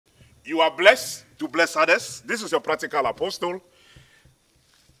You are blessed to bless others. This is your practical apostle.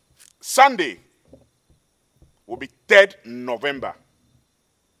 Sunday will be 3rd November.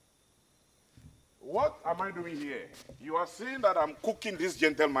 What am I doing here? You are seeing that I'm cooking this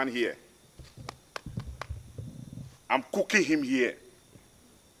gentleman here. I'm cooking him here.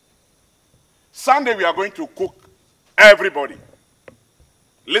 Sunday we are going to cook everybody.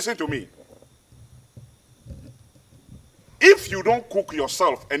 Listen to me. If you don't cook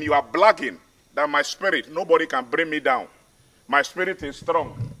yourself and you are bragging that my spirit, nobody can bring me down. My spirit is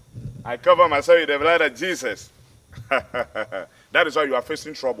strong. I cover myself with the blood of Jesus. That is why you are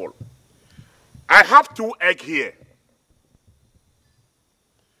facing trouble. I have 2 eggs here.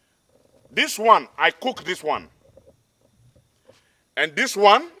 This one, I cooked this one. And this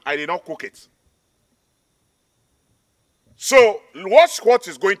one, I did not cook it. So, watch what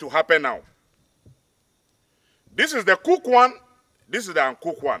is going to happen now. This is the cooked one. This is the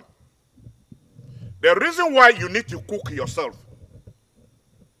uncooked one. The reason why you need to cook yourself.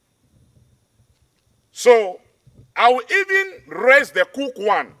 So, I will even raise the cooked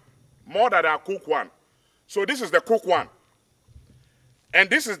one more than the uncooked one. So, this is the cooked one. And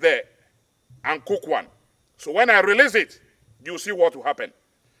this is the uncooked one. So, when I release it, you see what will happen.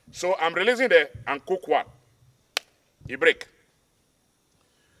 So, I'm releasing the uncooked one. You break.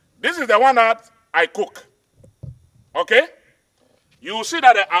 This is the one that I cook. Okay? You will see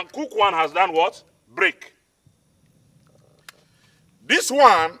that the uncooked one has done what? Break. This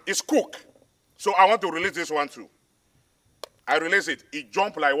one is cooked. So I want to release this one too. I release it. It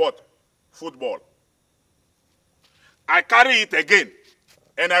jump like what? Football. I carry it again.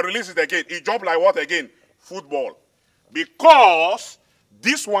 And I release it again. It jump like what again? Football. Because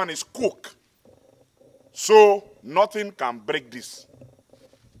this one is cooked. So nothing can break this.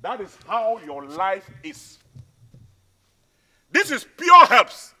 That is how your life is. This is pure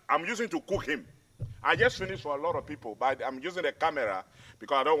herbs I'm using to cook him. I just finished for a lot of people, but I'm using the camera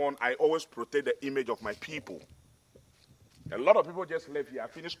because I always protect the image of my people. A lot of people just left here. I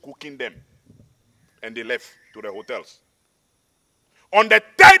finished cooking them, and they left to the hotels. On the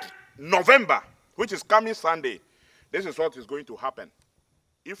 3rd November, which is coming Sunday, this is what is going to happen.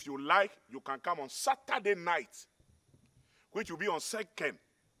 If you like, you can come on Saturday night, which will be on 2nd.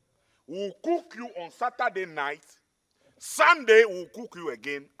 We'll cook you on Saturday night. Sunday, we'll cook you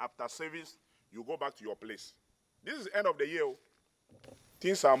again. After service, you go back to your place. This is the end of the year.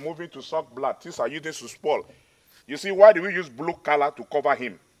 Things are moving to suck blood. Things are using to spoil. You see, why do we use blue color to cover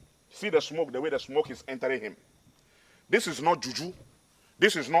him? See the smoke, the way the smoke is entering him. This is not juju.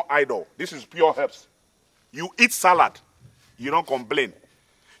 This is not idol. This is pure herbs. You eat salad. You don't complain.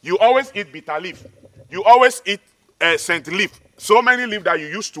 You always eat bitter leaf. You always eat scent leaf. So many leaves that you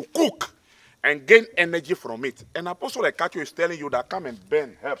used to cook and gain energy from it. And Apostle Ekatso is telling you that come and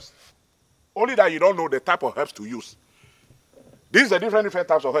burn herbs. Only that you don't know the type of herbs to use. These are different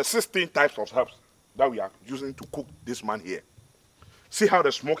types of herbs, 16 types of herbs that we are using to cook this man here. See how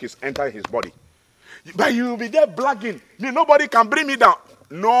the smoke is entering his body. But you will be there blagging. Nobody can bring me down.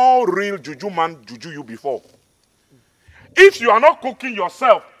 No real juju man juju you before. If you are not cooking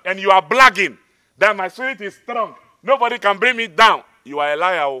yourself and you are blagging, then my spirit is strong. Nobody can bring me down. You are a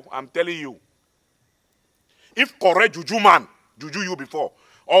liar, I'm telling you. If correct juju man juju you before,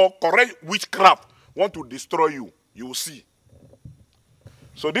 or correct witchcraft want to destroy you, you will see.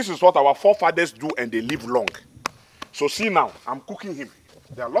 So this is what our forefathers do and they live long. So see now, I'm cooking him.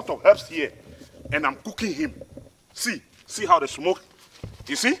 There are a lot of herbs here and I'm cooking him. See how the smoke,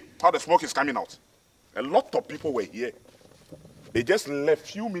 you see how the smoke is coming out. A lot of people were here. They just left a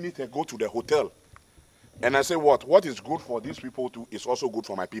few minutes ago to the hotel. And I say what is good for these people too is also good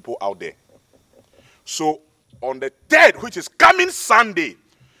for my people out there. So on the 3rd, which is coming Sunday,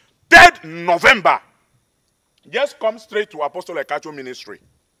 3rd November, just come straight to Apostle Ekatso Ministry.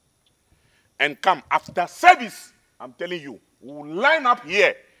 And come after service, I'm telling you, we'll line up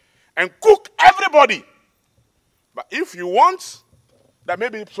here and cook everybody. But if you want that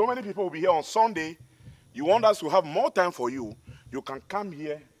maybe so many people will be here on Sunday, you want us to have more time for you, you can come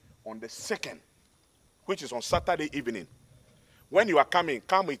here on the 2nd, which is on Saturday evening. When you are coming,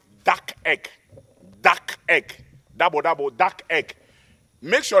 come with dark egg, double, dark egg.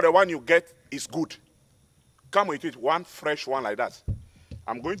 Make sure the one you get is good. Come with it, one fresh one like that.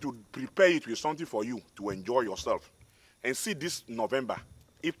 I'm going to prepare it with something for you to enjoy yourself. And see this November,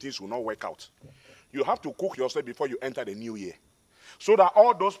 if things will not work out. You have to cook yourself before you enter the new year. So that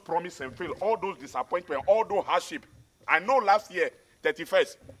all those promise and fail, all those disappointments, all those hardship. I know last year,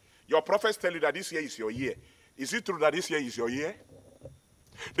 31st, your prophets tell you that this year is your year. Is it true that this year is your year?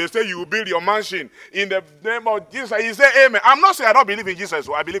 They say you will build your mansion in the name of Jesus. You say amen. I'm not saying I don't believe in Jesus.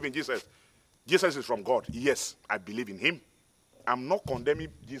 So I believe in Jesus. Jesus is from God. Yes, I believe in him. I'm not condemning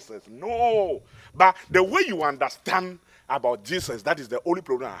Jesus. No. But the way you understand about Jesus, that is the only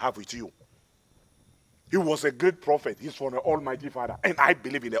problem I have with you. He was a great prophet. He's from the Almighty Father. And I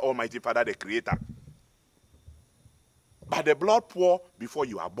believe in the Almighty Father, the Creator. But the blood poured before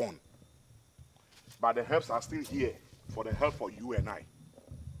you are born. But the herbs are still here for the help for you and I.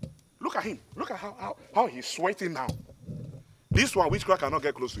 Look at him. Look at how he's sweating now. This one, witchcraft cannot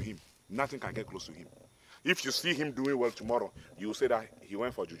get close to him. Nothing can get close to him. If you see him doing well tomorrow, you will say that he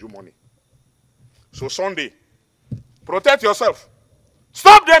went for juju money. So Sunday, protect yourself.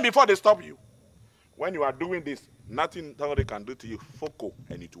 Stop them before they stop you. When you are doing this, nothing they can do to you. Focus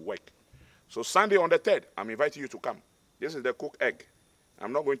and it will work. So Sunday on the 3rd, I'm inviting you to come. This is the cooked egg.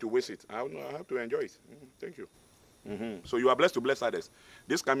 I'm not going to waste it. I have to enjoy it. Thank you. So you are blessed to bless others.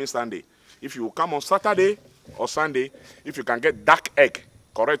 This coming Sunday, if you come on Saturday or Sunday, if you can get dark egg,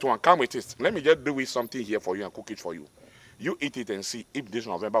 correct one, come with it. Let me just do something here for you and cook it for you. You eat it and see if this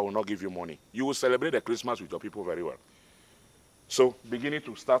November will not give you money. You will celebrate the Christmas with your people very well. So beginning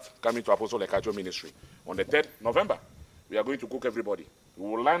to start coming to Apostle Ekatso ministry. On the 3rd November, we are going to cook everybody. We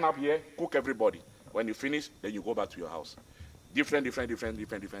will line up here, cook everybody. When you finish, then you go back to your house. Different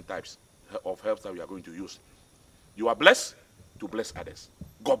types of herbs that we are going to use. You are blessed to bless others.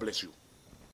 God bless you.